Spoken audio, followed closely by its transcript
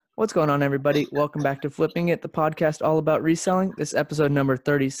What's going on, everybody? Welcome back to Flipping It, the podcast all about reselling. This is episode number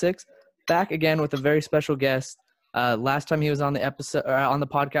 36. Back again with a very special guest. Last time he was on the episode on the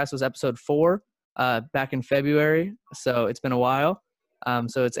podcast was episode 4, back in February. So it's been a while.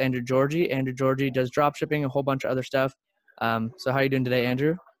 So it's Andrew Giorgi. Andrew Giorgi does dropshipping, a whole bunch of other stuff. So how are you doing today,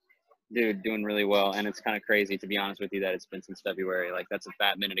 Andrew? Dude, doing really well. And it's kind of crazy, to be honest with you, that it's been since February. Like, that's a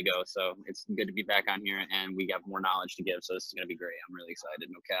fat minute ago. So it's good to be back on here, and we have more knowledge to give. So this is going to be great. I'm really excited.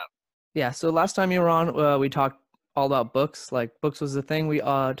 No cap. Yeah. So last time you were on, we talked all about books. Like books was the thing we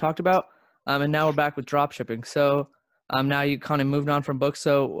talked about. And now we're back with dropshipping. So now you kind of moved on from books.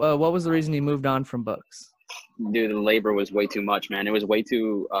 So what was the reason you moved on from books? Dude, the labor was way too much, man. It was way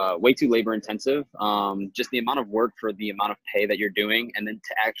too labor intensive. Just the amount of work for the amount of pay that you're doing, and then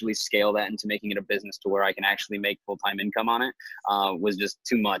to actually scale that into making it a business to where I can actually make full-time income on it was just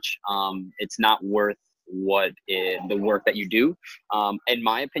too much. It's not worth the work that you do. In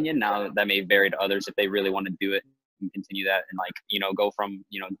my opinion, now that may vary to others if they really want to do it and continue that and go from,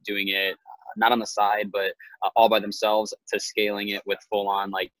 doing it not on the side, but all by themselves to scaling it with full on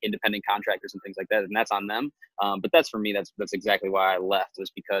like independent contractors and things like that. And that's on them. But that's for me, that's exactly why I left,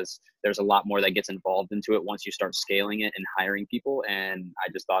 was because there's a lot more that gets involved into it once you start scaling it and hiring people. And I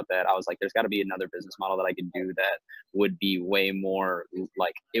just thought that I was like, there's got to be another business model that I could do that would be way more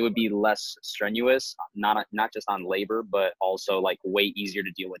like, it would be less strenuous, not just on labor, but also like way easier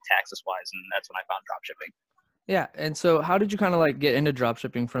to deal with taxes wise. And that's when I found dropshipping. Yeah. And so how did you kind of like get into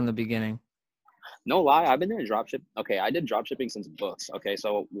dropshipping from the beginning? No lie, I've been doing dropship. Okay, I did dropshipping since books. Okay,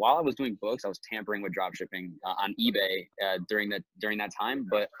 so while I was doing books, I was tampering with dropshipping on eBay during that time,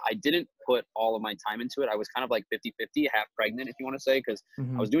 but I didn't put all of my time into it. I was kind of like 50-50, half pregnant, if you want to say, because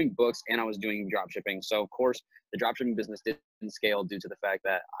I was doing books and I was doing dropshipping. So of course, the dropshipping business didn't scale due to the fact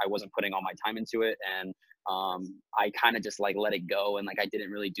that I wasn't putting all my time into it, and I kind of just like let it go, and like I didn't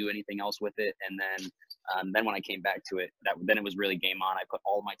really do anything else with it. And then when I came back to it, then it was really game on. I put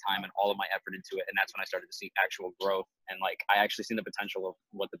all of my time and all of my effort into it, and that's when I started to see actual growth. And like I actually seen the potential of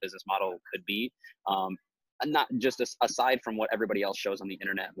what the business model could be. And not just aside from what everybody else shows on the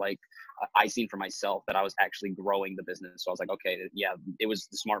internet, like I seen for myself that I was actually growing the business. So I was like, okay, yeah, it was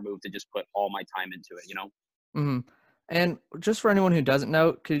the smart move to just put all my time into it, Mm-hmm. And just for anyone who doesn't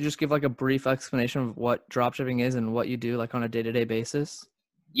know, could you just give like a brief explanation of what dropshipping is and what you do like on a day-to-day basis?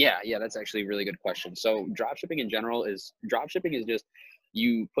 Yeah, that's actually a really good question. So dropshipping in general is just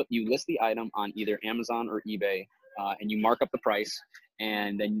you list the item on either Amazon or eBay, and you mark up the price,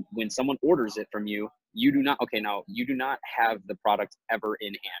 and then when someone orders it from you, you do not have the product ever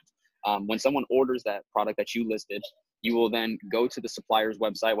in hand. When someone orders that product that you listed, you will then go to the supplier's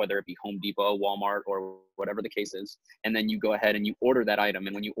website, whether it be Home Depot, Walmart, or whatever the case is, and then you go ahead and you order that item.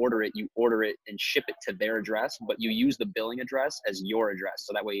 And when you order it and ship it to their address, but you use the billing address as your address,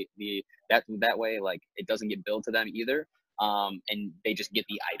 so that way that way like it doesn't get billed to them either, and they just get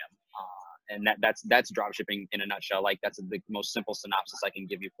the item. And that's drop shipping in a nutshell. Like that's the most simple synopsis I can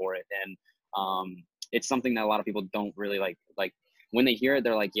give you for it. And it's something that a lot of people don't really like when they hear it,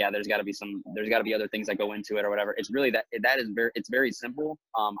 they're like, yeah, there's got to be other things that go into it or whatever. It's really it's very simple.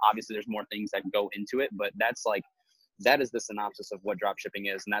 Obviously there's more things that go into it, but that is the synopsis of what drop shipping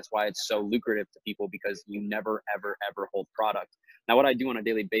is. And that's why it's so lucrative to people, because you never, ever, ever hold product. Now, what I do on a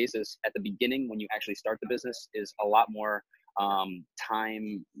daily basis at the beginning, when you actually start the business, is a lot more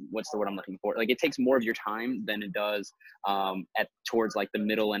time. What's the word I'm looking for? Like it takes more of your time than it does towards like the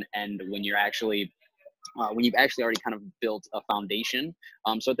middle and end when you've actually already kind of built a foundation.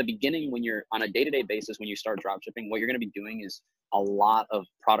 So at the beginning, when you're on a day-to-day basis, when you start dropshipping, what you're going to be doing is a lot of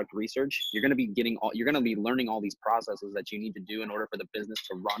product research. You're going to be learning all these processes that you need to do in order for the business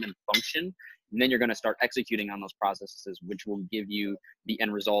to run and function. And then you're going to start executing on those processes, which will give you the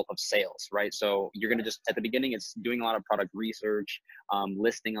end result of sales, right? So you're going to just, at the beginning, it's doing a lot of product research,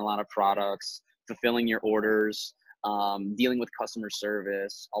 listing a lot of products, fulfilling your orders, dealing with customer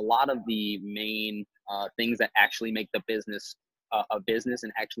service, a lot of the main things that actually make the business a business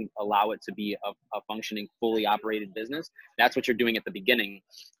and actually allow it to be a functioning, fully operated business. That's what you're doing at the beginning.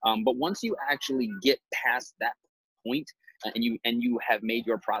 But once you actually get past that point, and you have made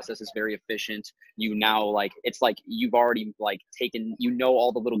your processes very efficient, you now like it's like you've already like taken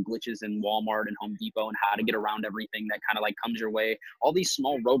all the little glitches in Walmart and Home Depot and how to get around everything that kind of like comes your way. All these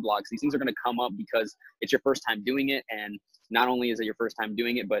small roadblocks, these things are going to come up because it's your first time doing it, and not only is it your first time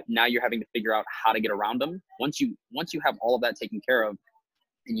doing it, but now you're having to figure out how to get around them. Once you have all of that taken care of,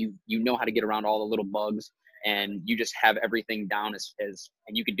 and you know how to get around all the little bugs, and you just have everything down and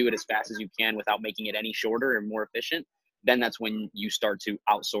you can do it as fast as you can without making it any shorter or more efficient, then that's when you start to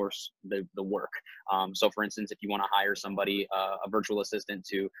outsource the work. So for instance, if you want to hire somebody, a virtual assistant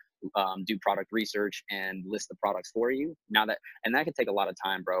to do product research and list the products for you, and that can take a lot of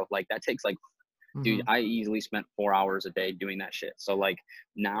time, bro. Like that takes like, dude, I easily spent 4 hours a day doing that shit. So like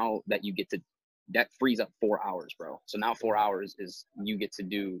now that you get to, that frees up 4 hours, bro. So now 4 hours is you get to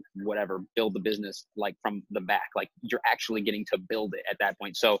do whatever, build the business like from the back, like you're actually getting to build it at that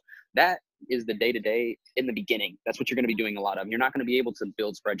point. So that is the day to day in the beginning. That's what you're going to be doing a lot of. You're not going to be able to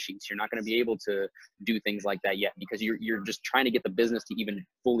build spreadsheets. You're not going to be able to do things like that yet, because you're just trying to get the business to even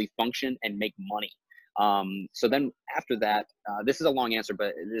fully function and make money. So then after that, this is a long answer,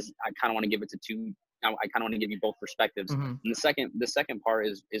 but I kind of want to give it to two. I kind of want to give you both perspectives. And the second part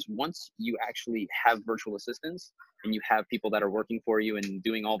is once you actually have virtual assistants and you have people that are working for you and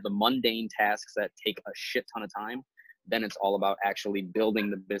doing all the mundane tasks that take a shit ton of time, then it's all about actually building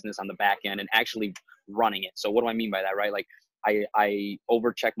the business on the back end and actually running it. So what do I mean by that, right? Like I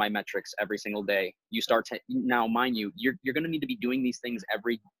overcheck my metrics every single day. You start to, now mind you, you're going to need to be doing these things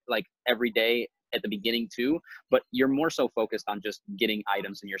every day at the beginning too, but you're more so focused on just getting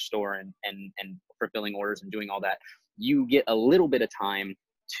items in your store and fulfilling orders and doing all that. You get a little bit of time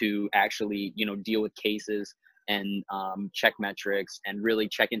to actually, you know, deal with cases and check metrics and really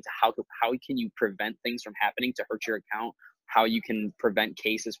check into how can you prevent things from happening to hurt your account, how you can prevent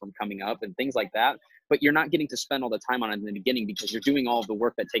cases from coming up and things like that. But you're not getting to spend all the time on it in the beginning because you're doing all of the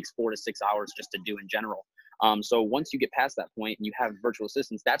work that takes 4 to 6 hours just to do in general. So once you get past that point and you have virtual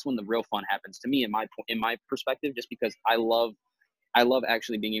assistants, that's when the real fun happens to me in my perspective, just because I love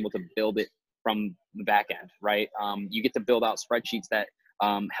actually being able to build it from the back end, right? You get to build out spreadsheets that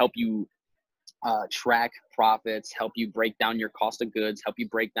help you track profits, help you break down your cost of goods, help you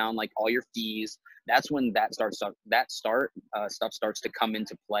break down like all your fees. That's when stuff starts to come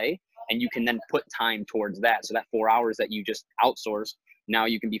into play, and you can then put time towards that. So that 4 hours that you just outsourced, now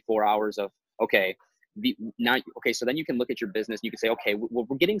you can be 4 hours of, okay, so then you can look at your business. You can say, okay,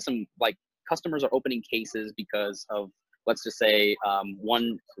 we're getting some, like, customers are opening cases because of, let's just say,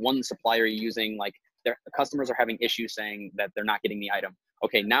 one supplier you're using, like, the customers are having issues saying that they're not getting the item.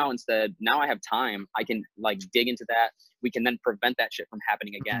 Okay, now I have time. I can like dig into that. We can then prevent that shit from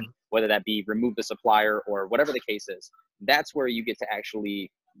happening again, whether that be remove the supplier or whatever the case is. That's where you get to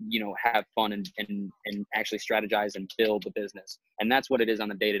actually, you know, have fun and actually strategize and build the business. And that's what it is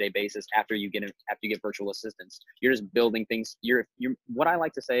on a day-to-day basis. After you get virtual assistants, you're just building things. You're what I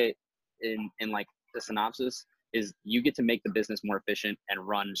like to say in like the synopsis is you get to make the business more efficient and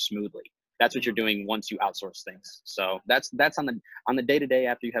run smoothly. That's what you're doing once you outsource things. So that's on the day-to-day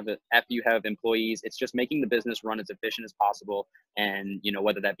after you have employees. It's just making the business run as efficient as possible. And, you know,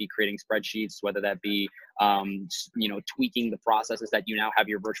 whether that be creating spreadsheets, whether that be, you know, tweaking the processes that you now have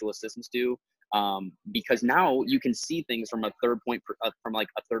your virtual assistants do. Because now you can see things from a third point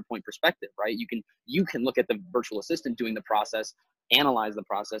perspective, right? You can look at the virtual assistant doing the process, analyze the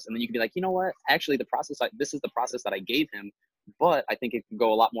process, and then you can be like, you know what, actually this is the process that I gave him, but I think it can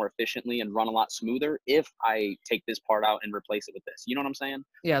go a lot more efficiently and run a lot smoother if I take this part out and replace it with this. You know what I'm saying?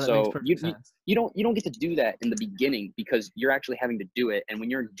 Yeah, that makes perfect sense. You don't get to do that in the beginning because you're actually having to do it. And when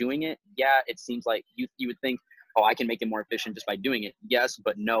you're doing it, yeah, it seems like you would think, oh, I can make it more efficient just by doing it. Yes,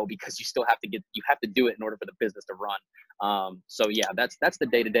 but no, because you still have to do it in order for the business to run. So yeah, that's the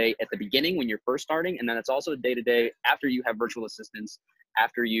day-to-day at the beginning when you're first starting. And then it's also the day-to-day after you have virtual assistants,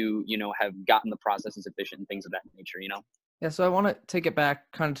 after you know, have gotten the processes efficient and things of that nature, you know? Yeah, so I want to take it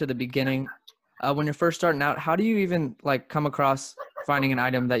back kind of to the beginning. When you're first starting out, how do you even like come across finding an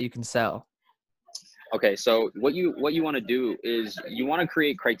item that you can sell? Okay, so what you want to do is you want to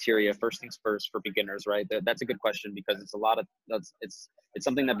create criteria. First things first for beginners, right? That's a good question because it's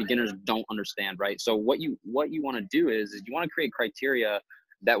something that beginners don't understand, right? So what you want to do is you want to create criteria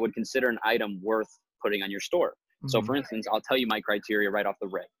that would consider an item worth putting on your store. So for instance, I'll tell you my criteria right off the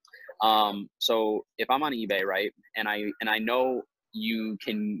rip. So if I'm on eBay, right, and I know you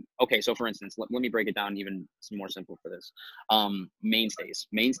can, okay, so for instance, let me break it down even more simple for this.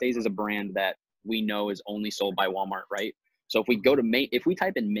 Mainstays is a brand that we know is only sold by Walmart, right? So if we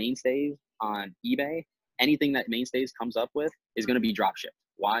type in Mainstays on eBay, anything that Mainstays comes up with is going to be dropshipped.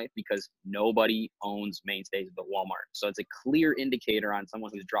 Why? Because nobody owns Mainstays but Walmart. So it's a clear indicator on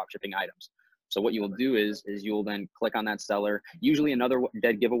someone who's dropshipping items. So what you will do is you'll then click on that seller. Usually another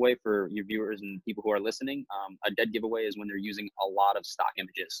dead giveaway for your viewers and people who are listening, a dead giveaway is when they're using a lot of stock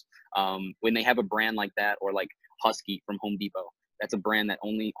images. When they have a brand like that, or like Husky from Home Depot, that's a brand that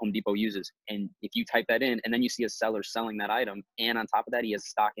only Home Depot uses. And if you type that in and then you see a seller selling that item, and on top of that, he has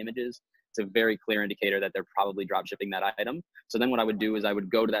stock images, it's a very clear indicator that they're probably drop shipping that item. So then what I would do is I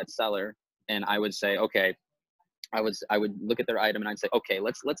would go to that seller and I would say, okay, I would look at their item and I'd say, okay,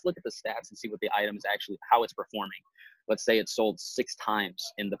 let's look at the stats and see what the item is actually, how it's performing. Let's say it sold 6 times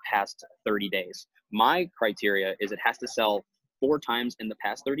in the past 30 days. My criteria is it has to sell 4 times in the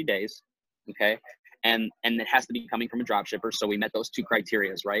past 30 days. Okay. And it has to be coming from a drop shipper. So we met those 2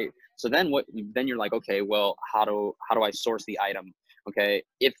 criterias, right? So then you're like, okay, well, how do I source the item? Okay.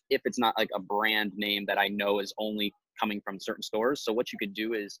 If it's not like a brand name that I know is only coming from certain stores. So what you could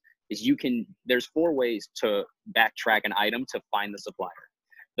do is there's 4 ways to backtrack an item to find the supplier.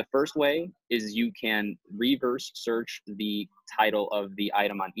 The first way is you can reverse search the title of the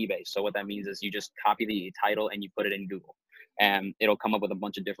item on eBay. So what that means is you just copy the title and you put it in Google, and it'll come up with a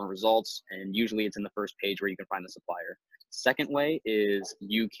bunch of different results. And usually it's in the first page where you can find the supplier. Second way is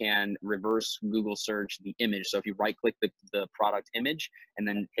you can reverse Google search the image. So if you right click the product image and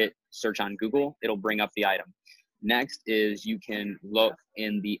then hit search on Google, it'll bring up the item. Next is you can look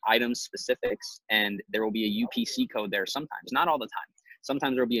in the item specifics, and there will be a UPC code there sometimes, not all the time.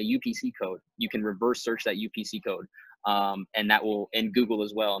 Sometimes there will be a UPC code. You can reverse search that UPC code, and that will in Google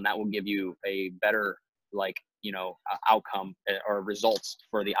as well, and that will give you a better outcome or results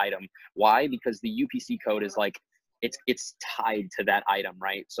for the item. Why? Because the UPC code is like it's tied to that item,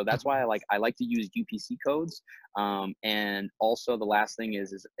 right? So that's why I like to use UPC codes. And also the last thing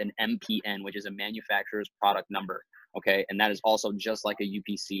is an MPN, which is a manufacturer's product number. Okay, and that is also just like a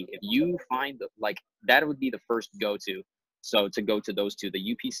UPC. If you find that would be the first go-to. So to go to those 2,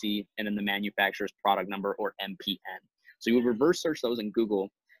 the UPC and then the manufacturer's product number, or MPN. So you would reverse search those in Google.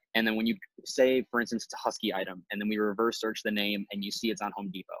 And then when you say, for instance, it's a Husky item, and then we reverse search the name and you see it's on Home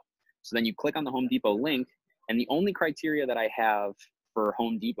Depot. So then you click on the Home Depot link, and the only criteria that I have for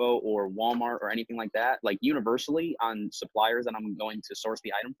Home Depot or Walmart or anything like that, like universally on suppliers that I'm going to source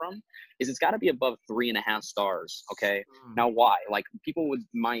the item from, is it's got to be above 3.5 stars. Okay. Now, why? Like people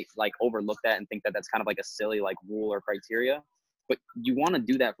might overlook that and think that that's kind of like a silly rule or criteria, but you want to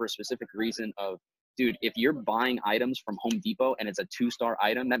do that for a specific reason of, dude, if you're buying items from Home Depot and it's a 2-star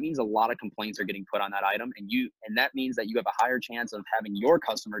item, that means a lot of complaints are getting put on that item, and that means that you have a higher chance of having your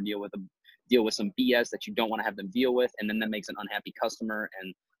customer deal with some BS that you don't want to have them deal with, and then that makes an unhappy customer.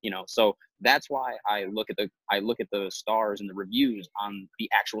 And so that's why I look at the stars and the reviews on the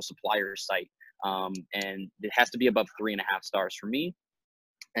actual supplier's site, and it has to be above 3.5 stars for me.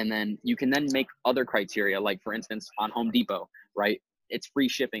 And then you can then make other criteria, like for instance on Home Depot, right? It's free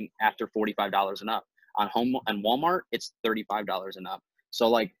shipping after $45 and up. On Walmart, it's $35 and up. So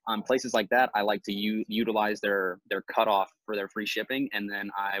on places like that, I like to utilize their cutoff for their free shipping, and then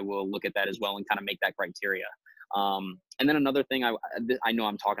I will look at that as well and kind of make that criteria. And then another thing, I know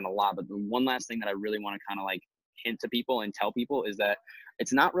I'm talking a lot, but the one last thing that I really want to kind of hint to people and tell people is that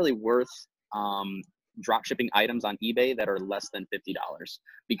it's not really worth drop shipping items on eBay that are less than $50,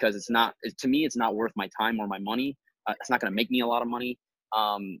 because to me, it's not worth my time or my money. It's not going to make me a lot of money.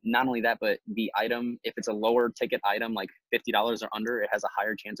 Not only that, but the item, if it's a lower ticket item, like $50 or under, it has a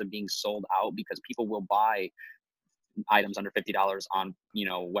higher chance of being sold out, because people will buy items under $50 on,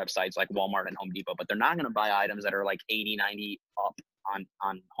 websites like Walmart and Home Depot, but they're not going to buy items that are like 80, 90 up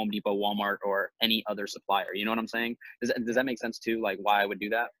on Home Depot, Walmart, or any other supplier. You know what I'm saying? Does that make sense too? Like why I would do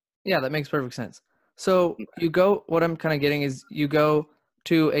that? Yeah, that makes perfect sense. So what I'm kind of getting is you go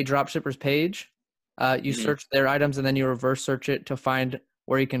to a dropshipper's page, you search their items, and then you reverse search it to find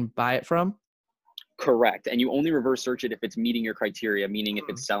where you can buy it from. Correct. And you only reverse search it if it's meeting your criteria, meaning if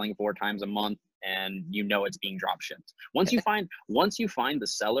it's selling 4 times a month and it's being drop shipped. Once you find the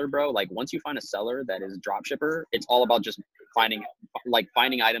seller, bro, once you find a seller that is drop shipper, it's all about just finding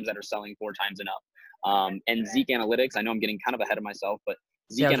items that are selling 4 times and up. And Zeek Analytics, I know I'm getting kind of ahead of myself, but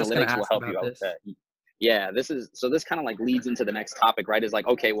Zeek Analytics will help you out with that. Yeah, this kind of leads into the next topic, right? Is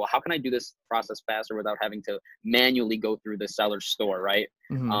okay, well, how can I do this process faster without having to manually go through the seller's store, right?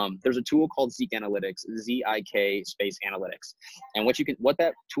 There's a tool called Zeek Analytics, ZIK space analytics. And what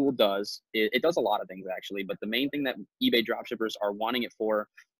that tool does, it does a lot of things actually, but the main thing that eBay dropshippers are wanting it for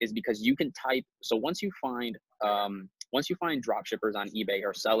is because you can type, so once you find dropshippers on eBay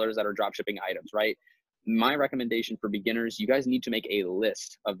or sellers that are dropshipping items, right? My recommendation for beginners, you guys need to make a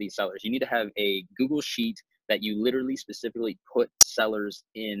list of these sellers. You need to have a Google sheet that you literally specifically put sellers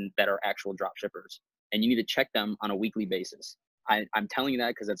in that are actual drop shippers, and you need to check them on a weekly basis. I'm telling you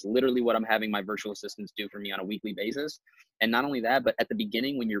that because that's literally what I'm having my virtual assistants do for me on a weekly basis. And not only that, but at the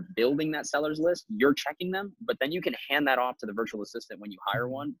beginning, when you're building that sellers list, you're checking them, but then you can hand that off to the virtual assistant when you hire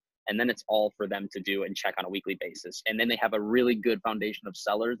one. And then it's all for them to do and check on a weekly basis. And then they have a really good foundation of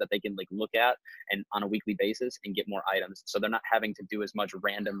sellers that they can look at and on a weekly basis and get more items. So they're not having to do as much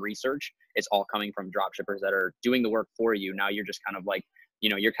random research. It's all coming from drop shippers that are doing the work for you. Now you're just kind of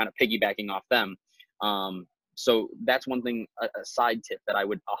you're kind of piggybacking off them. So that's one thing, a side tip that I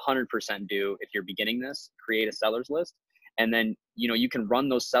would 100% do if you're beginning this: create a sellers list. And then, you can run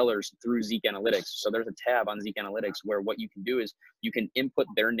those sellers through Zeek Analytics. So there's a tab on Zeek Analytics where what you can do is you can input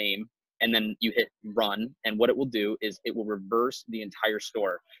their name, and then you hit run. And what it will do is it will reverse the entire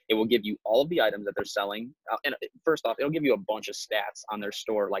store. It will give you all of the items that they're selling. And first off, it'll give you a bunch of stats on their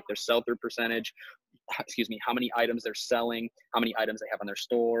store, like their sell-through percentage, how many items they're selling, how many items they have on their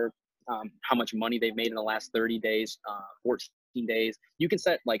store, how much money they've made in the last 30 days, 14 days. You can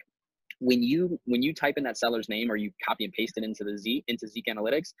set, like, when you type in that seller's name, or you copy and paste it into Zeek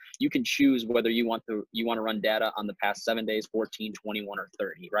Analytics, you can choose whether you want to run data on the past 7 days, 14, 21, or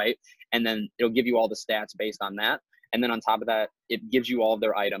 30, right? And then it'll give you all the stats based on that. And then on top of that, it gives you all of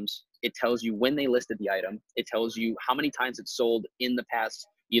their items. It tells you when they listed the item. It tells you how many times it's sold in the past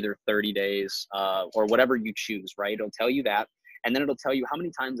either 30 days or whatever you choose, right? It'll tell you that. And then it'll tell you how many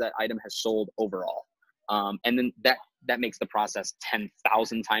times that item has sold overall. And then that makes the process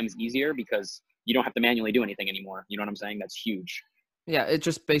 10,000 times easier, because you don't have to manually do anything anymore. You know what I'm saying? That's huge. Yeah, it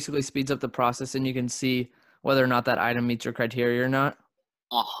just basically speeds up the process, and you can see whether or not that item meets your criteria or not.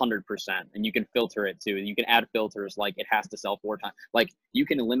 100%. And you can filter it too. You can add filters, like it has to sell 4 times. Like, you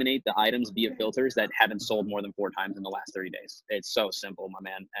can eliminate the items via filters that haven't sold more than 4 times in the last 30 days. It's so simple, my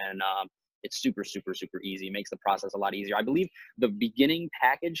man. And it's super, super, super easy. It makes the process a lot easier. I believe the beginning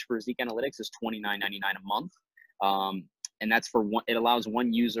package for Zeek Analytics is $29.99 a month. And that's for one, it allows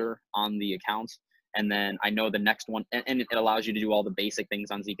one user on the account. And then I know the next one, and it allows you to do all the basic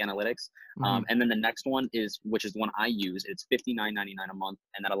things on Zeek Analytics. And then the next one which is the one I use, it's $59.99 a month.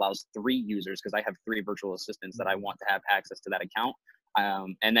 And that allows 3 users, because I have 3 virtual assistants that I want to have access to that account.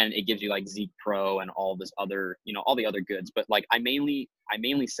 And then it gives you like Zeek Pro and all this other, all the other goods. But like, I mainly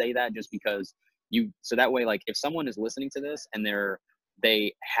say that just because so that way, like, if someone is listening to this and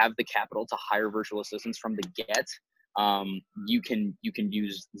they have the capital to hire virtual assistants from the get, you can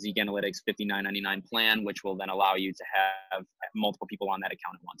use Zeek Analytics $59.99 plan, which will then allow you to have multiple people on that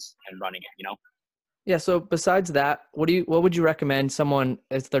account at once and running it, Yeah. So besides that, what would you recommend someone,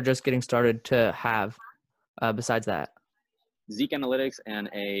 if they're just getting started, to have besides that? Zeek Analytics and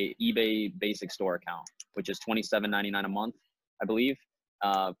a eBay basic store account, which is $27.99 a month, I believe,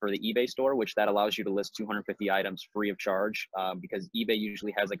 for the eBay store, which that allows you to list 250 items free of charge, because eBay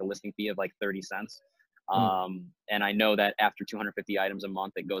usually has like a listing fee of like 30 cents. And I know that after 250 items a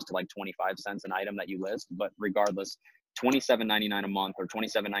month, it goes to like 25 cents an item that you list. But regardless, $27.99 a month or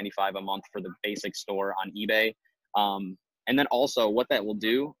 $27.95 a month for the basic store on eBay. And then also what that will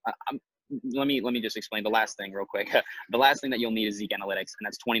do, let me just explain the last thing real quick. The last thing that you'll need is Zeek Analytics, and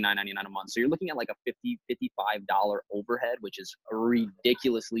that's $29.99 a month. So you're looking at like a $55 overhead, which is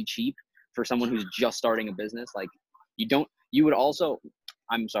ridiculously cheap for someone who's just starting a business. Like, you would also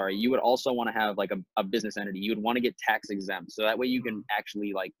want to have like a business entity. You would want to get tax exempt, so that way you can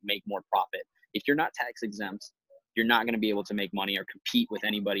actually like make more profit. If you're not tax exempt, you're not going to be able to make money or compete with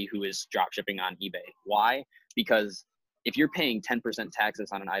anybody who is drop shipping on eBay. Why? Because if you're paying 10%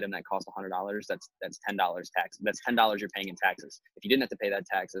 taxes on an item that costs $100, that's $10 tax. That's $10 you're paying in taxes. If you didn't have to pay that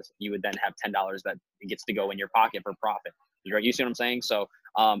taxes, you would then have $10 that gets to go in your pocket for profit. You see what I'm saying? So,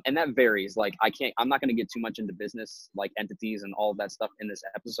 and that varies. Like, I'm not going to get too much into business, like entities and all of that stuff in this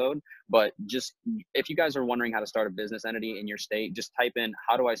episode, but just, if you guys are wondering how to start a business entity in your state, just type in,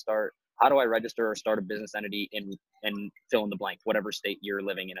 how do I register or start a business entity and fill in the blank, whatever state you're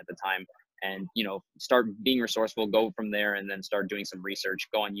living in at the time. And, start being resourceful, go from there, and then start doing some research,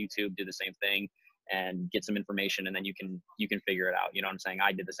 go on YouTube, do the same thing, and get some information. And then you can figure it out. You know what I'm saying?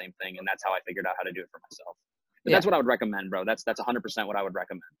 I did the same thing, and that's how I figured out how to do it for myself. But that's what I would recommend, bro. That's 100% what I would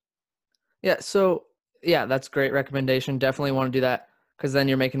recommend. Yeah. So yeah, that's great recommendation. Definitely want to do that, because then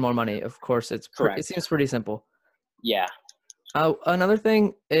you're making more money. Of course, it seems pretty simple. Yeah. Another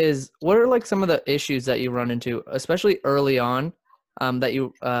thing is, what are like some of the issues that you run into, especially early on, that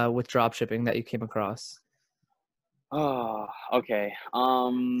you with drop shipping that you came across? Oh, okay.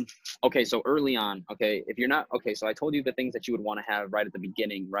 Okay. So early on, okay, if you're not, okay, so I told you the things that you would want to have right at the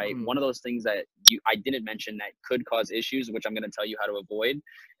beginning, right? One of those things that I didn't mention that could cause issues, which I'm going to tell you how to avoid,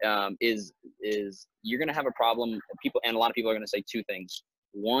 is you're going to have a problem. And a lot of people are going to say 2 things.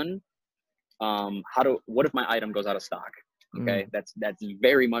 One, what if my item goes out of stock? Okay. That's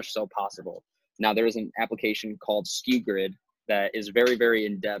very much so possible. Now, there is an application called SKU Grid that is very, very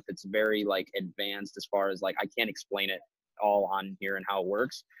in depth. It's very like advanced as far as like, I can't explain it all on here and how it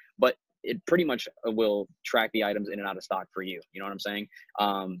works, but it pretty much will track the items in and out of stock for you. You know what I'm saying?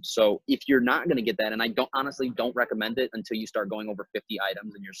 So if you're not going to get that, and I honestly don't recommend it until you start going over 50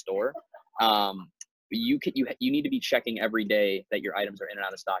 items in your store. you need to be checking every day that your items are in and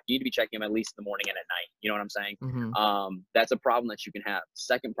out of stock. You need to be checking them at least in the morning and at night. You know what I'm saying? That's a problem that you can have.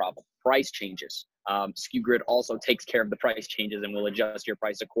 Second problem, price changes. SKU Grid also takes care of the price changes and will adjust your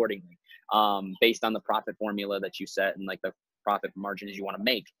price accordingly, based on the profit formula that you set and like the profit margins you want to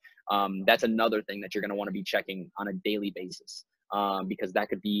make. That's another thing that you're going to want to be checking on a daily basis, because that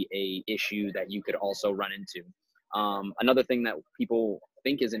could be a issue that you could also run into. Another thing that people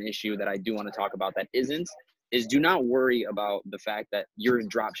think is an issue that I do want to talk about that isn't, is do not worry about the fact that you're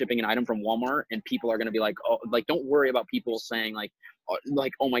drop shipping an item from Walmart and people are going to be like, oh, like, don't worry about people saying like,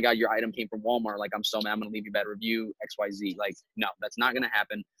 oh my God, your item came from Walmart. Like, I'm so mad, I'm going to leave you a bad review, XYZ. Like, no, that's not going to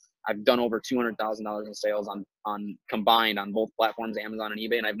happen. I've done over $200,000 in sales on combined on both platforms, Amazon and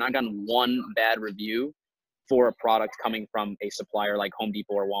eBay. And I've not gotten one bad review for a product coming from a supplier like Home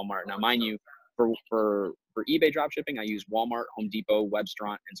Depot or Walmart. Now, mind you, for eBay dropshipping, I use Walmart, Home Depot,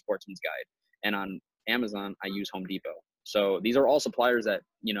 Webstaurant, and Sportsman's Guide. And on Amazon, I use Home Depot. So these are all suppliers that,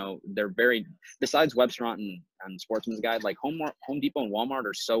 you know, they're very, besides Webstaurant and Sportsman's Guide, like Home Depot and Walmart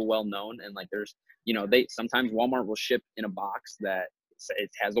are so well known. And like, there's, you know, sometimes Walmart will ship in a box that it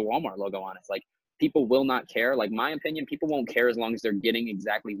has the Walmart logo on it. It's like, people will not care. Like, my opinion, people won't care as long as they're getting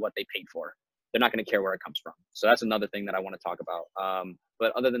exactly what they paid for. They're not going to care where it comes from. So that's another thing that I want to talk about.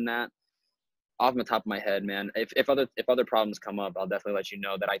 But other than that, off the top of my head, man, if other problems come up, I'll definitely let you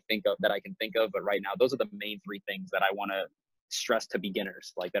know that I can think of. But right now, those are the main three things that I want to stress to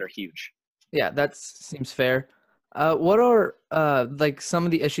beginners, like, that are huge. Yeah, that seems fair. What are like some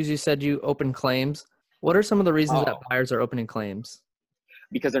of the issues? You said you open claims. What are some of the reasons that buyers are opening claims?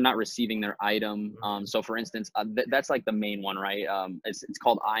 Because they're not receiving their item. So for instance, that's like the main one, right? It's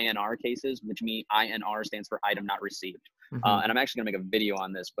called INR cases, which means INR stands for item not received. And I'm actually gonna make a video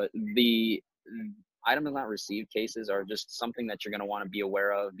on this, but the item not received cases are just something that you're gonna wanna be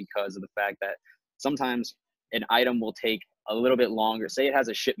aware of, because of the fact that sometimes an item will take a little bit longer. Say it has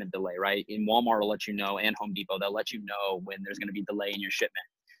a shipment delay, right? In Walmart will let you know, and Home Depot, they'll let you know when there's gonna be delay in your shipment.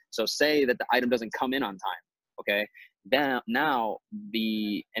 So say that the item doesn't come in on time, okay? Then now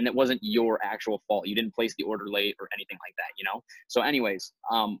and it wasn't your actual fault. You didn't place the order late or anything like that, you know? So anyways,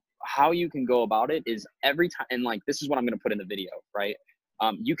 how you can go about it is every time, and like, this is what I'm going to put in the video, right?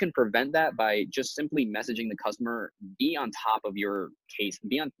 You can prevent that by just simply messaging the customer, be on top of your case,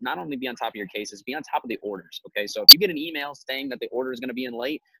 not only be on top of your cases, be on top of the orders. Okay. So if you get an email saying that the order is going to be in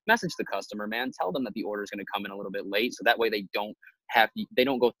late, message the customer, man, tell them that the order is going to come in a little bit late. So that way they don't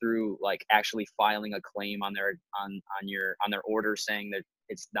go through like actually filing a claim on their order saying that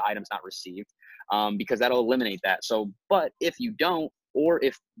the item's not received, because that'll eliminate that. So, but if you don't, or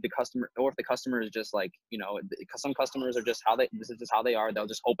if the customer is just like, you know, some customers are just this is just how they are. They'll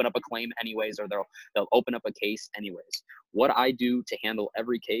just open up a claim anyways, or they'll open up a case anyways. What I do to handle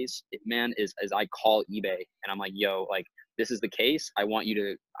every case, man, is I call eBay and I'm like, yo, like, this is the case. I want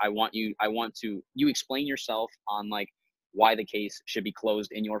you explain yourself on like why the case should be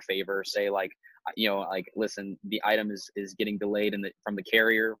closed in your favor. Say like, you know, like, listen, the item is getting delayed from the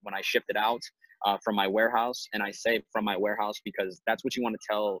carrier when I shipped it out. From my warehouse, and I say from my warehouse because that's what you want to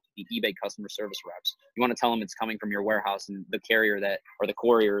tell the eBay customer service reps. You want to tell them it's coming from your warehouse, and the carrier or the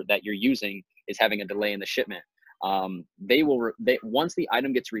courier that you're using is having a delay in the shipment. Once the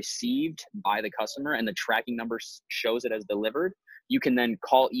item gets received by the customer and the tracking number shows it as delivered, you can then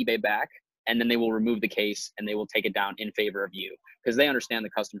call eBay back, and then they will remove the case and they will take it down in favor of you, because they understand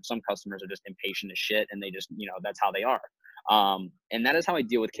some customers are just impatient as shit, and they just, you know, that's how they are. And that is how I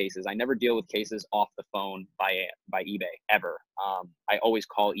deal with cases. I never deal with cases off the phone by eBay ever. I always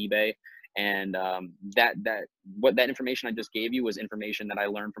call eBay, and that information I just gave you was information that I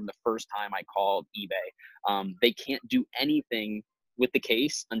learned from the first time I called eBay. They can't do anything with the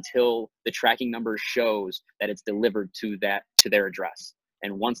case until the tracking number shows that it's delivered to their address.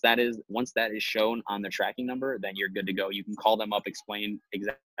 And once that is shown on the tracking number, then you're good to go. You can call them up, explain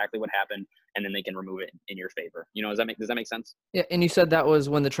exactly what happened, and then they can remove it in your favor. You know, does that make sense? Yeah, and you said that was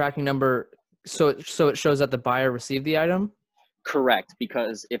when the tracking number, so it shows that the buyer received the item? Correct,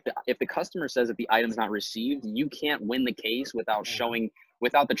 because if the customer says that the item's not received, you can't win the case without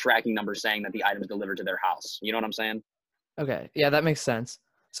the tracking number saying that the item is delivered to their house. You know what I'm saying? Okay, yeah, that makes sense.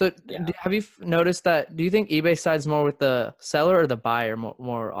 So Yeah. have you noticed that, do you think eBay sides more with the seller or the buyer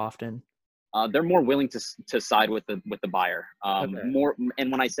more often? They're more willing to side with the buyer. Okay. More, and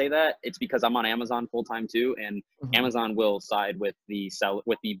when I say that, it's because I'm on Amazon full time too, and Amazon will side with the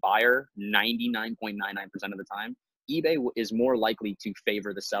buyer 99.99% of the time. eBay is more likely to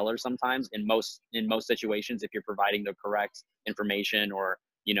favor the seller sometimes in most situations if you're providing the correct information, or,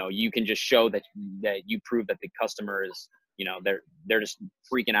 you know, you can just show that you prove that the customer is, they're just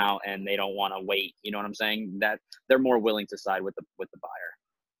freaking out and they don't want to wait. You know what I'm saying? That they're more willing to side with the buyer.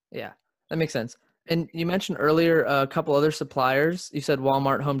 Yeah, that makes sense. And you mentioned earlier a couple other suppliers. You said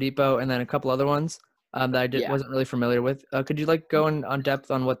Walmart, Home Depot, and then a couple other ones that I Yeah. wasn't really familiar with. Could you like go on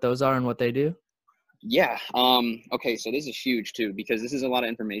depth on what those are and what they do? Yeah. Okay. So this is huge too, because this is a lot of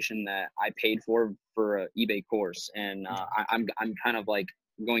information that I paid for a eBay course, and I'm kind of like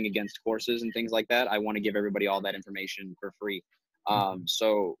going against courses and things like that. I want to give everybody all that information for free. Mhm.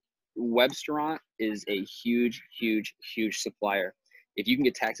 So Webstaurant is a huge, huge, huge supplier. If you can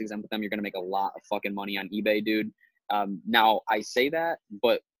get tax exempt with them, you're gonna make a lot of fucking money on eBay, dude. Now I say that,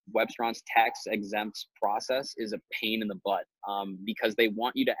 but Webstaurant's tax exempt process is a pain in the butt, because they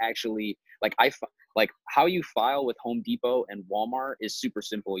want you to actually like how you file with Home Depot and Walmart is super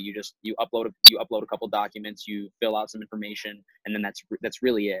simple. You upload a couple documents, you fill out some information, and then that's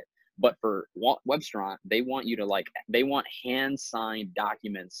really it. But for Webstaurant, they want hand signed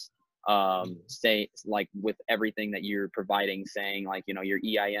documents, say like with everything that you're providing, saying like your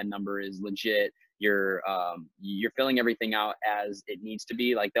EIN number is legit. You're filling everything out as it needs to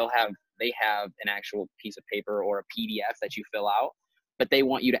be. Like they have an actual piece of paper or a PDF that you fill out, but they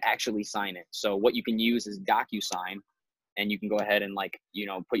want you to actually sign it. So what you can use is DocuSign, and you can go ahead and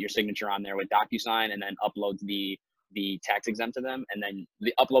put your signature on there with DocuSign, and then upload the tax exempt to them, and then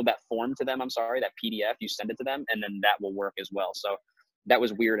upload that form to them. I'm sorry, that PDF, you send it to them, and then that will work as well. So that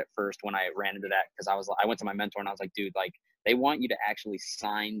was weird at first when I ran into that, because I went to my mentor and I was like, dude, like they want you to actually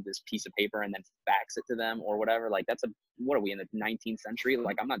sign this piece of paper and then fax it to them or whatever. Like what are we in the 19th century?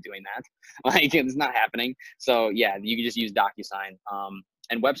 Like I'm not doing that. Like it's not happening. So yeah, you can just use DocuSign.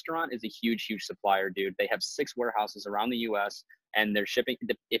 And Webstaurant is a huge, huge supplier, dude. They have 6 warehouses around the U.S. and they're shipping.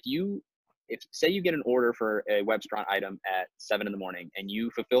 If say you get an order for a Webstaurant item at 7 in the morning and you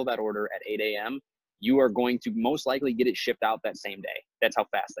fulfill that order at 8 a.m., you are going to most likely get it shipped out that same day. That's how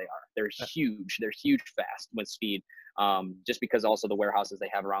fast they are. They're huge. They're huge fast with speed. Just because also the warehouses they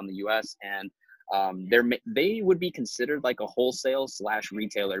have around the U.S. and they would be considered like a wholesale /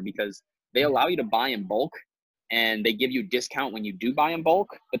 retailer, because they allow you to buy in bulk and they give you a discount when you do buy in bulk,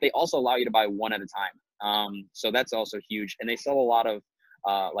 but they also allow you to buy one at a time. So that's also huge. And they sell a lot of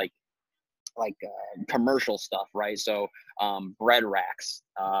commercial stuff, right? So bread racks,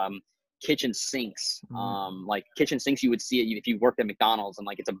 kitchen sinks, like kitchen sinks you would see it if you worked at McDonald's, and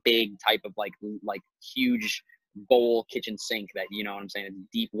like it's a big type of like huge bowl kitchen sink that, you know what I'm saying, it's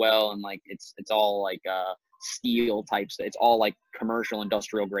deep well, and like it's all like steel types. It's all like commercial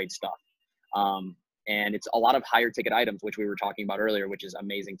industrial grade stuff. And it's a lot of higher ticket items, which we were talking about earlier, which is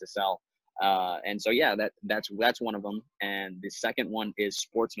amazing to sell. And so yeah, that's one of them. And the second one is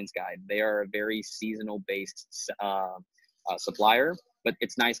Sportsman's Guide. They are a very seasonal based supplier, but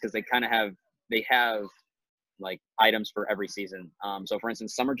it's nice because they have like items for every season. So for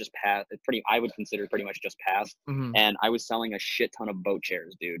instance, summer just passed. I would consider pretty much just passed. Mm-hmm. And I was selling a shit ton of boat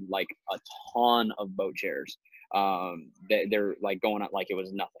chairs, dude, like a ton of boat chairs. They're like going out like it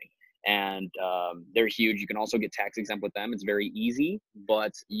was nothing. And they're huge. You can also get tax exempt with them. It's very easy,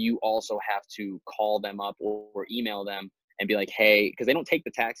 but you also have to call them up or email them and be like, hey, because they don't take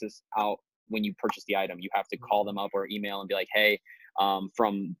the taxes out when you purchase the item. You have to call them up or email and be like, hey,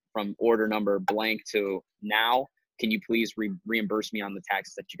 from order number blank to now, can you please reimburse me on the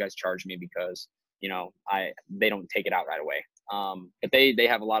taxes that you guys charge me, because they don't take it out right away. But they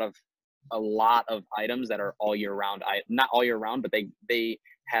have a lot of items that are all year round. Not all year round, but they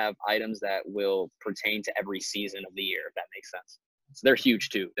have items that will pertain to every season of the year, if that makes sense. So they're huge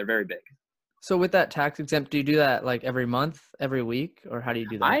too. They're very big. So with that tax exempt, do you do that like every month, every week, or how do you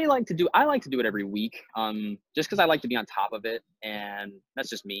do that? I like to do it every week, just because I like to be on top of it, and that's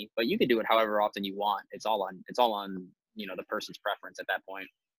just me. But you can do it however often you want. It's all on the person's preference at that point.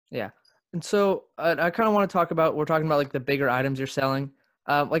 Yeah. And so I kind of want to we're talking about like the bigger items you're selling.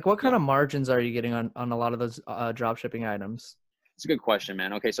 Like what kind of margins are you getting on a lot of those drop shipping items? It's a good question,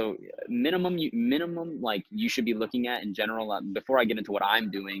 man. Okay, so minimum like you should be looking at in general, before I get into what I'm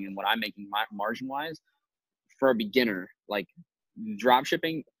doing and what I'm making margin wise, for a beginner, like drop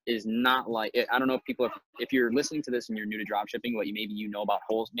shipping is not like, I don't know if you're listening to this and you're new to drop shipping, but maybe you know about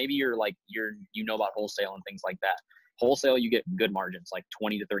you know about wholesale and things like that. Wholesale, you get good margins, like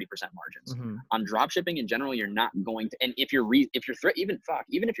 20 to 30% margins. Mm-hmm. On drop shipping in general, you're not going to, and if you're even if you're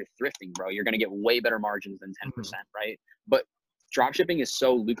thrifting, bro, you're going to get way better margins than 10%, right? But drop shipping is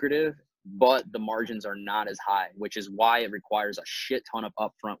so lucrative, but the margins are not as high, which is why it requires a shit ton of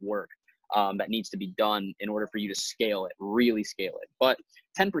upfront work that needs to be done in order for you to really scale it. But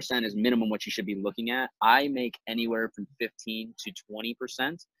 10% is minimum what you should be looking at. I make anywhere from 15 to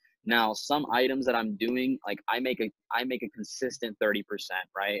 20%. Now, some items that I'm doing, like I make a consistent 30%,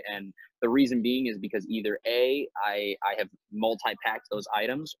 right? And the reason being is because either A, I have multi-packed those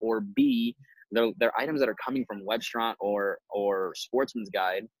items, or B, they're items that are coming from Webstront or Sportsman's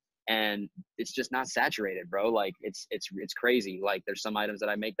Guide, and it's just not saturated, bro. Like it's crazy. Like there's some items that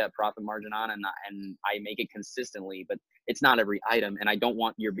I make that profit margin on, and I make it consistently, but it's not every item. And I don't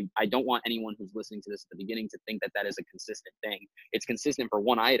want anyone who's listening to this at the beginning to think that that is a consistent thing. It's consistent for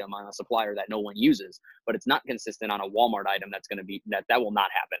one item on a supplier that no one uses, but it's not consistent on a Walmart item. That's going to be that will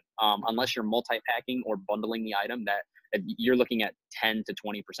not happen unless you're multi-packing or bundling the item. That you're looking at 10 to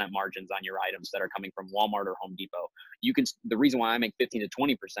 20% margins on your items that are coming from Walmart or Home Depot. The reason why I make 15 to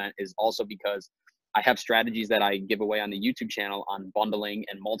 20% is also because I have strategies that I give away on the YouTube channel on bundling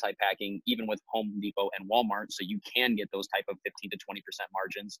and multi-packing, even with Home Depot and Walmart. So you can get those type of 15 to 20%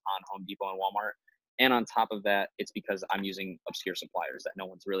 margins on Home Depot and Walmart. And on top of that, it's because I'm using obscure suppliers that no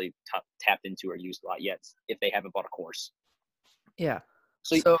one's really tapped into or used a lot yet if they haven't bought a course. Yeah.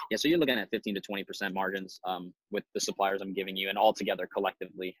 So yeah, so you're looking at 15 to 20% margins with the suppliers I'm giving you, and all together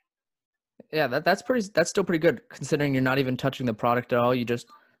collectively. Yeah, that's still pretty good considering you're not even touching the product at all. You just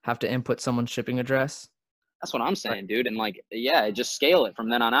have to input someone's shipping address. That's what I'm saying, dude. And like, yeah, just scale it from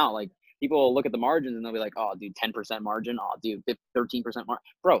then on out. Like people will look at the margins and they'll be like, oh, dude, 10% margin. Oh, dude, 13% margin.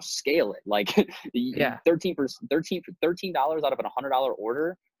 Bro, scale it. Like Yeah. $13 out of a $100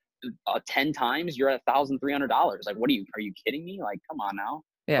 order, 10 times you're at $1,300. Like, are you kidding me? Like, come on now.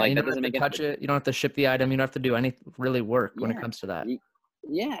 Yeah, Like you that don't doesn't have to make touch it. You don't have to ship the item. You don't have to do any really work when it comes to that.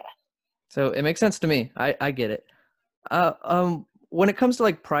 Yeah. So it makes sense to me. I get it. When it comes to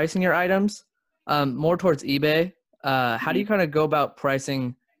like pricing your items, more towards eBay, how do you kind of go about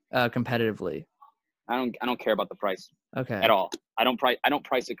pricing competitively? I don't care about the price Okay. at all. I don't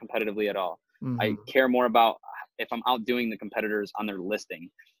price it competitively at all. I care more about if I'm outdoing the competitors on their listing,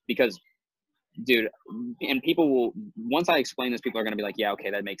 because dude, and people will, once I explain this, people are going to be like, yeah,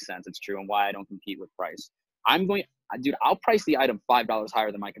 okay, that makes sense. It's true. And why I don't compete with price. Dude, I'll price the item $5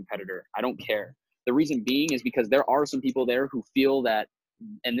 higher than my competitor. I don't care. The reason being is because there are some people there who feel that,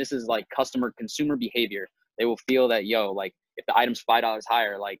 and this is like consumer behavior. They will feel that, yo, like if the item's $5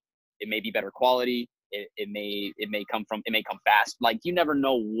 higher, like it may be better quality. It may come fast. Like you never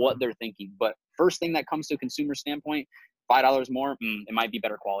know what they're thinking. But first thing that comes to a consumer standpoint, $5 more, it might be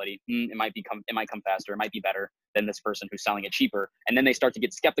better quality. It might come faster. It might be better than this person who's selling it cheaper. And then they start to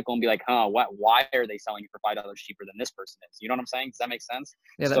get skeptical and be like, why are they selling it for $5 cheaper than this person is? You know what I'm saying? Does that make sense?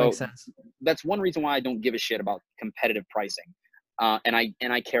 Yeah, that makes sense. That's one reason why I don't give a shit about competitive pricing. And I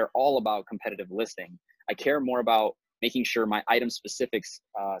care all about competitive listing. I care more about making sure my item specifics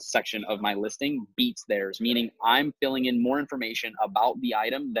section of my listing beats theirs, meaning I'm filling in more information about the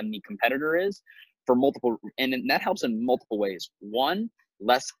item than the competitor is for multiple, and that helps in multiple ways. One,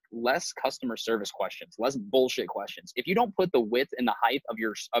 less customer service questions, less bullshit questions. If you don't put the width and the height of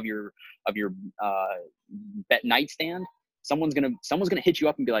your nightstand, someone's gonna hit you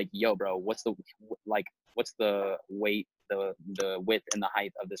up and be like, yo, bro, what's the weight, the width and the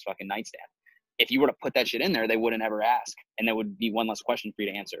height of this fucking nightstand? If you were to put that shit in there, they wouldn't ever ask, and that would be one less question for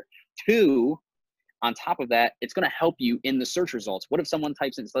you to answer. Two, on top of that, it's going to help you in the search results. What if someone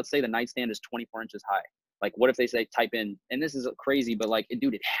types in, let's say the nightstand is 24 inches high. Like, what if they type in, and this is crazy, but like,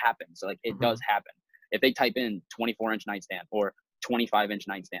 dude, it happens. Like, it does happen. If they type in 24-inch nightstand or 25-inch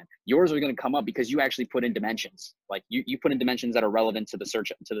nightstand, yours are going to come up because you actually put in dimensions. Like, you put in dimensions that are relevant to the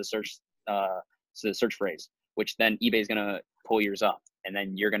search phrase, which then eBay is going to pull yours up. And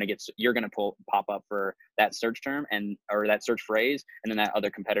then you're gonna pop up for that search term or that search phrase, and then that other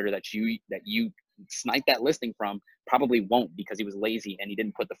competitor that you snipe that listing from probably won't, because he was lazy and he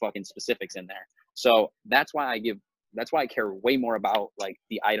didn't put the fucking specifics in there. So that's why I care way more about like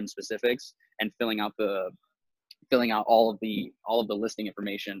the item specifics and filling out all of the listing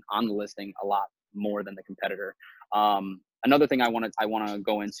information on the listing a lot more than the competitor. Another thing I want to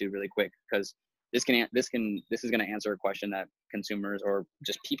go into really quick, because this is going to answer a question that consumers or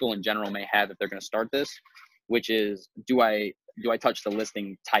just people in general may have if they're going to start this, which is, do I touch the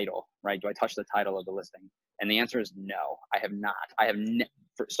listing title, right? Do I touch the title of the listing? And the answer is no, I have not.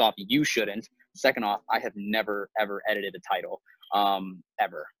 First off, you shouldn't. Second off, I have never, ever edited a title,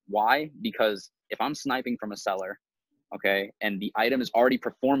 ever. Why? Because if I'm sniping from a seller, okay, and the item is already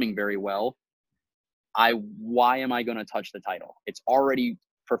performing very well, why am I going to touch the title? It's already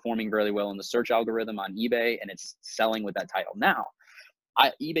performing really well in the search algorithm on eBay, and it's selling with that title. Now,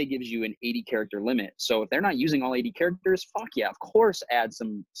 eBay gives you an 80 character limit. So if they're not using all 80 characters, fuck yeah, of course, add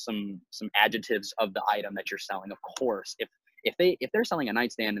some adjectives of the item that you're selling. Of course, if they're selling a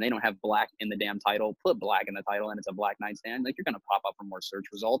nightstand and they don't have black in the damn title, put black in the title and it's a black nightstand. Like, you're gonna pop up for more search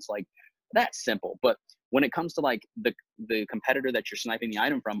results. Like, that's simple. But when it comes to like the competitor that you're sniping the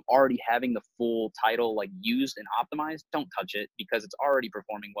item from already having the full title like used and optimized, don't touch it, because it's already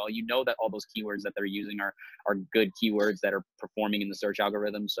performing well. You know that all those keywords that they're using are good keywords that are performing in the search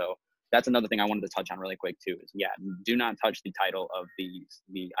algorithm. So that's another thing I wanted to touch on really quick too, is yeah, do not touch the title of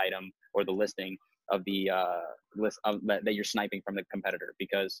the item or the listing of the list of that you're sniping from the competitor,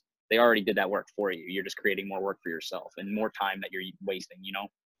 because they already did that work for you. You're just creating more work for yourself and more time that you're wasting, you know?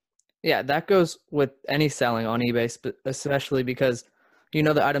 Yeah, that goes with any selling on eBay, especially because you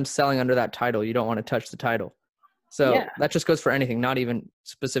know the item's selling under that title. You don't want to touch the title. So Yeah, that just goes for anything, not even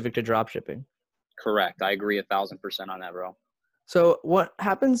specific to drop shipping. correct. I agree 1,000% on that, bro. So what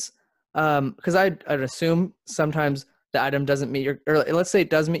happens, because I'd assume sometimes the item doesn't meet your, or let's say it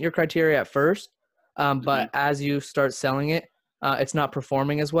does meet your criteria at first, Mhm. but as you start selling it, it's not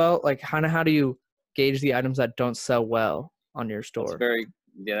performing as well. Like, how do you gauge the items that don't sell well on your That's store? very,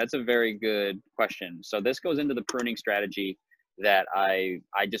 yeah, that's a very good question. So this goes into the pruning strategy that I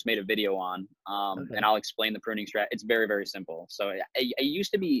just made a video on, and Okay. I'll explain the pruning strat. It's very, very simple. So it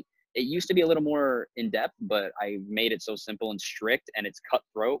used to be a little more in depth, but I made it so simple and strict, and it's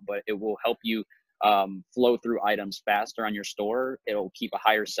cutthroat, but it will help you flow through items faster on your store. It'll keep a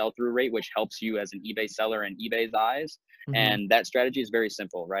higher sell through rate, which helps you as an eBay seller in eBay's eyes. Mm-hmm. And that strategy is very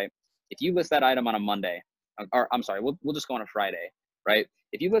simple, right? If you list that item on a Monday, or I'm sorry, we'll just go on a Friday, right?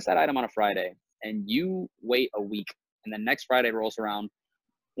 If you list that item on a Friday and you wait a week and then next Friday rolls around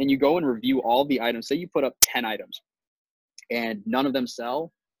and you go and review all the items, say you put up 10 items and none of them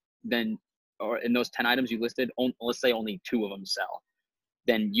sell, then, or in those 10 items you listed, let's say only 2 of them sell,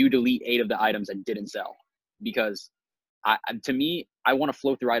 then you delete 8 of the items that didn't sell, because to me, I want to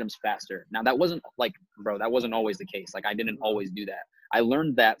flow through items faster. Now that wasn't like, bro, that wasn't always the case. Like, I didn't always do that. I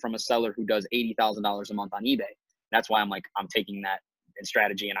learned that from a seller who does $80,000 a month on eBay. That's why I'm like, I'm taking that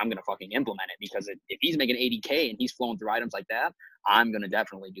strategy and I'm going to fucking implement it, because if he's making 80K and he's flowing through items like that, I'm going to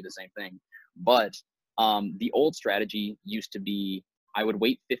definitely do the same thing. But the old strategy used to be, I would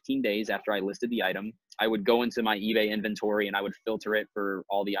wait 15 days after I listed the item. I would go into my eBay inventory and I would filter it for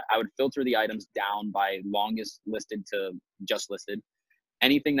I would filter the items down by longest listed to just listed.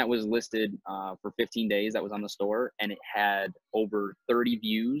 Anything that was listed for 15 days that was on the store and it had over 30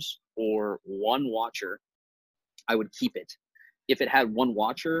 views or 1 watcher, I would keep it. If it had 1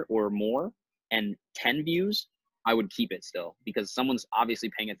 watcher or more and 10 views, I would keep it still, because someone's obviously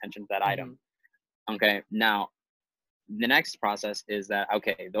paying attention to that Mm-hmm. item. Okay. Now, the next process is that,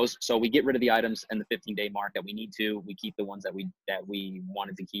 okay, so we get rid of the items in the 15-day mark that we need to. We keep the ones that we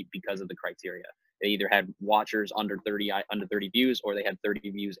wanted to keep because of the criteria. They either had watchers under 30 views, or they had 30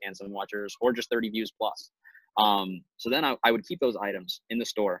 views and some watchers, or just 30 views plus. So then I would keep those items in the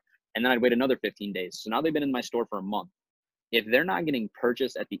store, and then I'd wait another 15 days. So now they've been in my store for a month. If they're not getting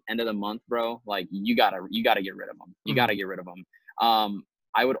purchased at the end of the month, bro, like, you gotta get rid of them. You Mm-hmm. gotta get rid of them.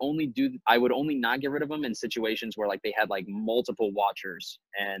 I would only not get rid of them in situations where like they had like multiple watchers,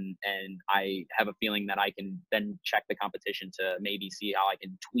 and I have a feeling that I can then check the competition to maybe see how I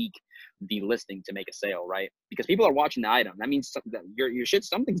can tweak the listing to make a sale, right? Because people are watching the item. That means your shit,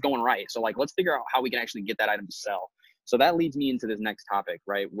 something's going right. So like, let's figure out how we can actually get that item to sell. So that leads me into this next topic,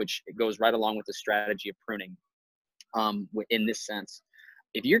 right? Which goes right along with the strategy of pruning. In this sense,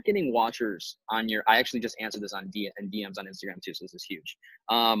 if you're getting watchers on your, I actually just answered this on DMs on Instagram too, so this is huge.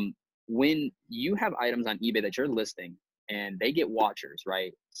 When you have items on eBay that you're listing and they get watchers,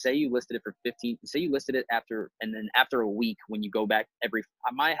 right? Say you listed it for 15, say you listed it and then after a week, when you go back I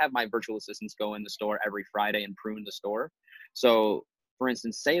might have my virtual assistants go in the store every Friday and prune the store. So for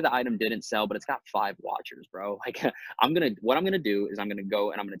instance, say the item didn't sell, but it's got 5 watchers, bro. Like, what I'm gonna do is I'm gonna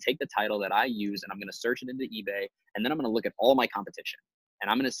go and I'm gonna take the title that I use and I'm gonna search it into eBay, and then I'm gonna look at all my competition,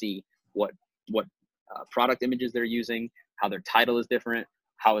 and I'm gonna see what product images they're using, how their title is different,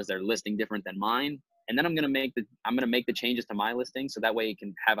 how is their listing different than mine, and then I'm gonna make the changes to my listing so that way it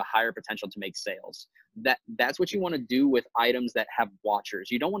can have a higher potential to make sales. That's what you want to do with items that have watchers.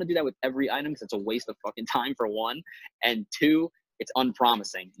 You don't want to do that with every item, because it's a waste of fucking time, for one, and 2, it's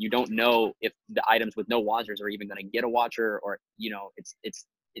unpromising. You don't know if the items with no watchers are even going to get a watcher, or it's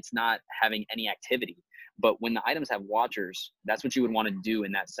not having any activity. But when the items have watchers, that's what you would want to do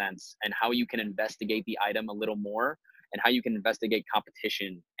in that sense, and how you can investigate the item a little more, and how you can investigate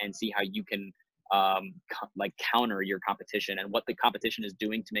competition and see how you can like counter your competition and what the competition is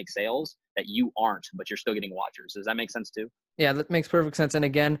doing to make sales that you aren't, but you're still getting watchers. Does that make sense too? Yeah, that makes perfect sense. And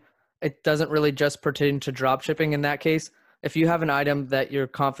again, it doesn't really just pertain to drop shipping in that case. If you have an item that you're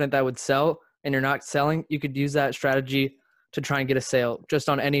confident that would sell and you're not selling, you could use that strategy to try and get a sale just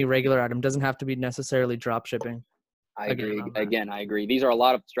on any regular item? Doesn't have to be necessarily drop shipping. I agree. Again, I agree. These are a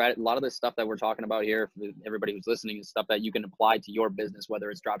lot of this stuff that we're talking about here. For everybody who's listening is stuff that you can apply to your business,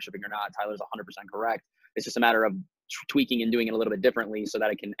 whether it's drop shipping or not. Tyler's 100% correct. It's just a matter of tweaking and doing it a little bit differently so that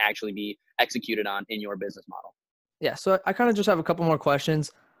it can actually be executed on in your business model. Yeah. So I kind of just have a couple more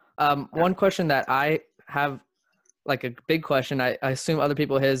questions. One question that I have, like a big question, I assume other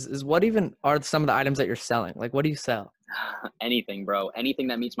people is what even are some of the items that you're selling? Like, what do you sell? Anything, bro. Anything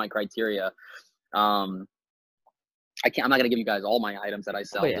that meets my criteria. I'm not gonna give you guys all my items that I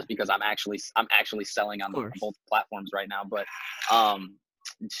sell just because I'm actually selling on both platforms right now. But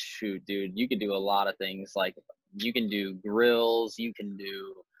shoot, dude, you can do a lot of things. Like you can do grills, you can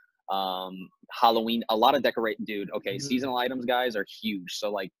do Halloween, a lot of dude. Okay, seasonal items, guys, are huge.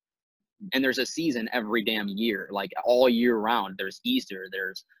 So like, and there's a season every damn year, like all year round. There's Easter,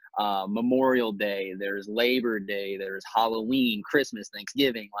 there's Memorial Day, there's Labor Day, there's Halloween, Christmas,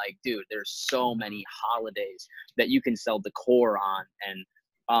 Thanksgiving. Like, dude, there's so many holidays that you can sell decor on, and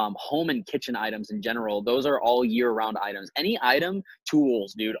home and kitchen items in general. Those are all year round items. Any item,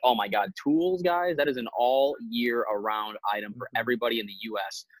 tools, dude. Oh my God, tools, guys. That is an all year around item for everybody in the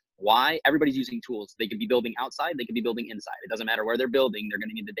US. Why? Everybody's using tools. They could be building outside, they could be building inside. It doesn't matter where they're building, they're going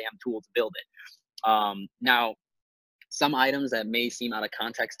to need the damn tool to build it. Now, some items that may seem out of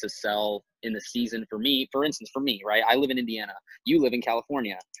context to sell in the season for me, right? I live in Indiana. You live in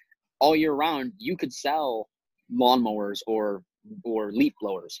California. All year round, you could sell lawnmowers or leaf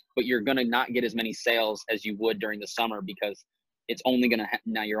blowers, but you're going to not get as many sales as you would during the summer because it's only going to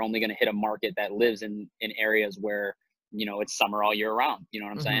now you're only going to hit a market that lives in areas where, you know, it's summer all year round. You know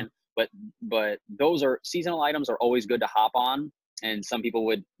what I'm saying? But those are seasonal items are always good to hop on. And some people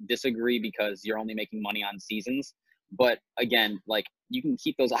would disagree because you're only making money on seasons. But again, like you can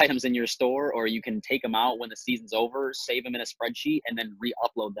keep those items in your store, or you can take them out when the season's over, save them in a spreadsheet, and then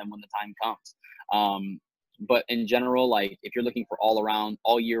re-upload them when the time comes. But in general, like if you're looking for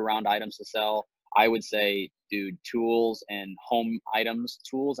all year round items to sell, I would say, dude, tools and home items,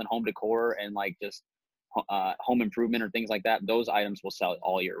 tools and home decor, and like just home improvement or things like that. Those items will sell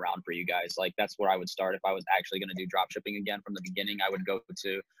all year round for you guys. Like that's where I would start if I was actually going to do drop shipping again from the beginning. I would go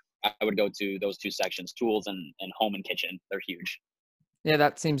to those two sections, tools and home and kitchen. They're huge. Yeah,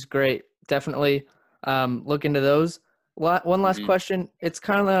 that seems great. Definitely look into those. One last question. It's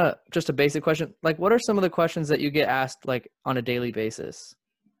kind of just a basic question. Like, what are some of the questions that you get asked like on a daily basis?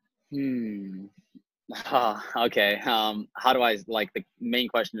 Okay. How do I, like, the main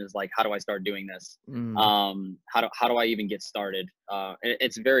question is like, how do I start doing this? How do I even get started?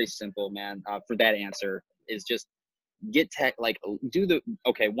 It's very simple, man. For that answer is just get tech, like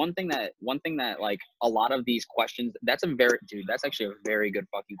one thing that like a lot of these questions, that's actually a very good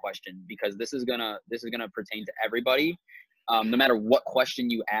fucking question, because this is gonna pertain to everybody. No matter what question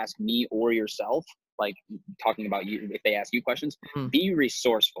you ask me or yourself, like talking about you, if they ask you questions, be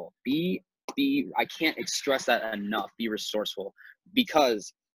resourceful. I can't stress that enough. Be resourceful,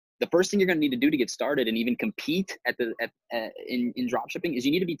 because the first thing you're going to need to do to get started and even compete in dropshipping is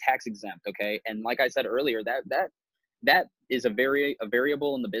you need to be tax exempt. Okay. And like I said earlier, that is a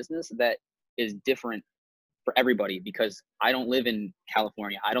variable in the business that is different for everybody, because I don't live in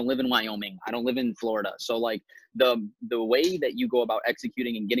California. I don't live in Wyoming. I don't live in Florida. So like the way that you go about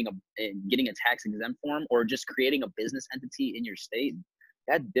executing and getting a tax exempt form, or just creating a business entity in your state,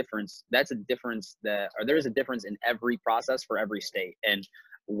 there is a difference in every process for every state. And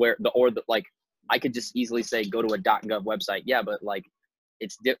like I could just easily say go to a .gov website. Yeah, but like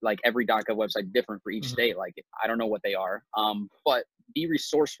it's like every .gov website different for each state. Like I don't know what they are. But be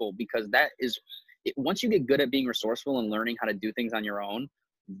resourceful, because once you get good at being resourceful and learning how to do things on your own,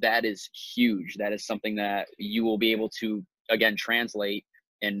 that is huge. That is something that you will be able to, again, translate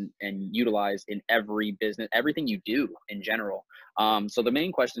and utilize in every business, everything you do in general. So the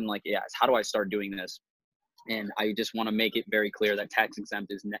main question, like, is how do I start doing this? And I just want to make it very clear that tax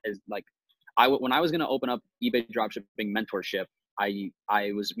exempt is like, when I was going to open up eBay dropshipping mentorship,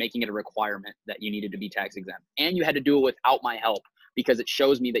 I was making it a requirement that you needed to be tax exempt, and you had to do it without my help, because it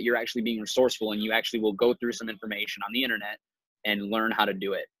shows me that you're actually being resourceful and you actually will go through some information on the internet and learn how to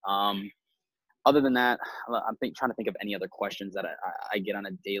do it. Other than that, I'm trying to think of any other questions that I get on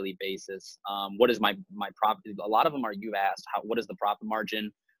a daily basis. What is my profit? A lot of them are, you've asked, what is the profit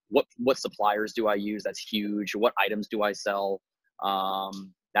margin? What suppliers do I use? That's huge. What items do I sell?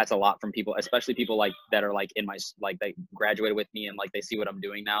 That's a lot from people, especially people like that are like like they graduated with me and like they see what I'm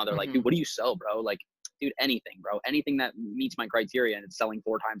doing now. They're like, dude, what do you sell, bro? Like, dude, anything, bro. Anything that meets my criteria and it's selling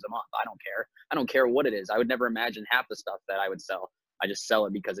 4 times a month. I don't care. I don't care what it is. I would never imagine half the stuff that I would sell. I just sell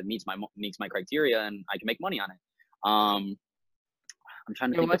it because it meets my criteria and I can make money on it. I'm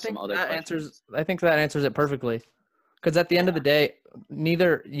trying to Yeah, think well, of some other questions. I think that answers it perfectly. Because at the end of the day,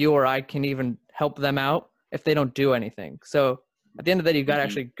 neither you or I can even help them out if they don't do anything. So at the end of the day, you got to Mhm.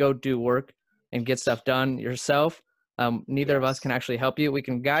 actually go do work and get stuff done yourself. Neither of us Yes. can actually help you. We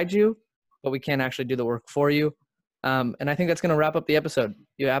can guide you, but we can't actually do the work for you. And I think that's going to wrap up the episode.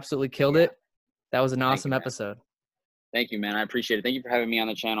 You absolutely killed Yeah. it. That was an Thank you, awesome man. episode. Thank you, man. I appreciate it. Thank you for having me on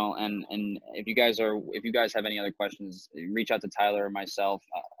the channel. And if you guys have any other questions, reach out to Tyler or myself,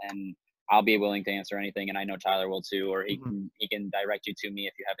 and I'll be willing to answer anything. And I know Tyler will too, or Mhm. he can direct you to me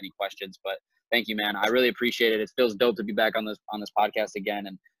if you have any questions. But thank you, man. I really appreciate it. It feels dope to be back on this podcast again.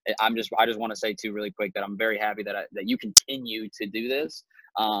 And I just want to say too, really quick, that I'm very happy that you continue to do this,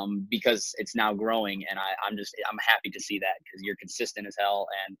 because it's now growing, and I'm happy to see that, because you're consistent as hell,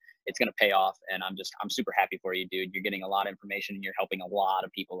 and it's going to pay off. And I'm super happy for you, dude. You're getting a lot of information and you're helping a lot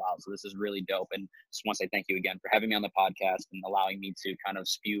of people out. So this is really dope. And just want to say thank you again for having me on the podcast and allowing me to kind of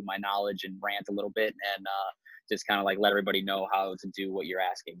spew my knowledge and rant a little bit, and just kind of like let everybody know how to do what you're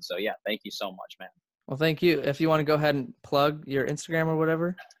asking. So yeah, thank you so much, man. Well, thank you. If you want to go ahead and plug your Instagram or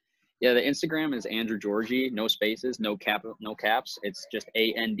whatever. Yeah, the Instagram is Andrew Giorgi, no spaces, no caps. It's just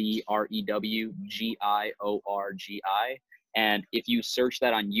AndrewGiorgi. And if you search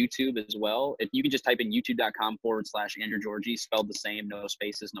that on YouTube as well, if you can just type in youtube.com/Andrew Giorgi, spelled the same, no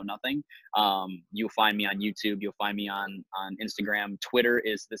spaces, no nothing. You'll find me on YouTube. You'll find me on Instagram. Twitter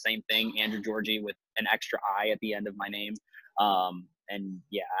is the same thing, Andrew Giorgi, with an extra I at the end of my name. And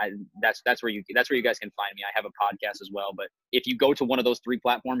yeah, that's where you guys can find me. I have a podcast as well, but if you go to one of those 3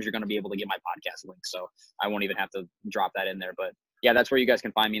 platforms, you're going to be able to get my podcast link. So I won't even have to drop that in there. But yeah, that's where you guys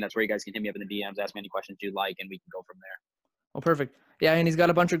can find me. That's where you guys can hit me up in the DMs, ask me any questions you'd like, and we can go from there. Well, perfect. Yeah, and he's got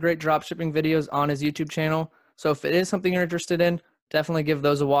a bunch of great drop shipping videos on his YouTube channel. So if it is something you're interested in, definitely give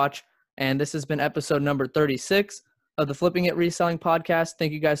those a watch. And this has been episode number 36 of the Flipping It Reselling podcast.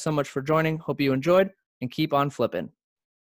 Thank you guys so much for joining. Hope you enjoyed, and keep on flipping.